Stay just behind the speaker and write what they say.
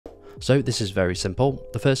So this is very simple.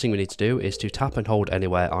 The first thing we need to do is to tap and hold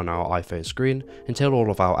anywhere on our iPhone screen until all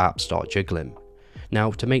of our apps start jiggling. Now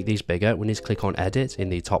to make these bigger, we need to click on Edit in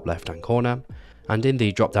the top left hand corner, and in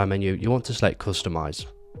the drop down menu you want to select Customize.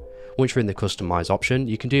 Once you're in the Customize option,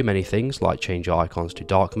 you can do many things like change your icons to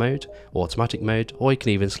dark mode, automatic mode, or you can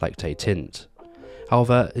even select a tint.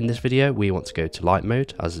 However, in this video we want to go to light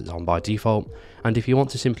mode as it's on by default, and if you want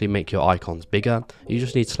to simply make your icons bigger, you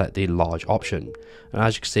just need to select the large option. And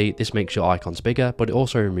as you can see, this makes your icons bigger, but it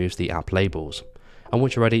also removes the app labels. And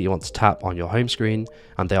once you're ready, you want to tap on your home screen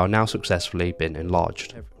and they are now successfully been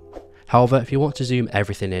enlarged. However, if you want to zoom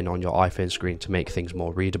everything in on your iPhone screen to make things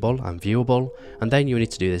more readable and viewable, and then you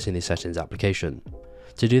need to do this in the settings application.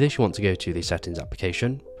 To do this, you want to go to the settings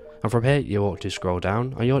application, and from here you want to scroll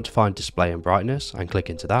down and you want to find display and brightness and click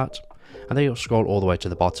into that, and then you'll scroll all the way to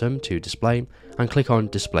the bottom to display and click on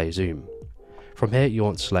display zoom. From here you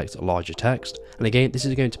want to select larger text, and again this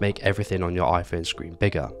is going to make everything on your iPhone screen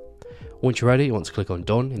bigger. Once you're ready, you want to click on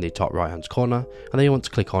Done in the top right hand corner, and then you want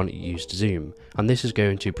to click on Use to Zoom, and this is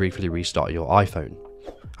going to briefly restart your iPhone.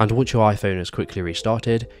 And once your iPhone is quickly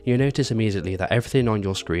restarted, you'll notice immediately that everything on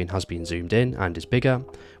your screen has been zoomed in and is bigger,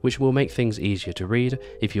 which will make things easier to read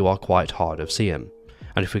if you are quite hard of seeing.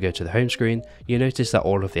 And if we go to the home screen, you'll notice that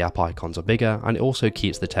all of the app icons are bigger, and it also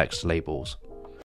keeps the text labels.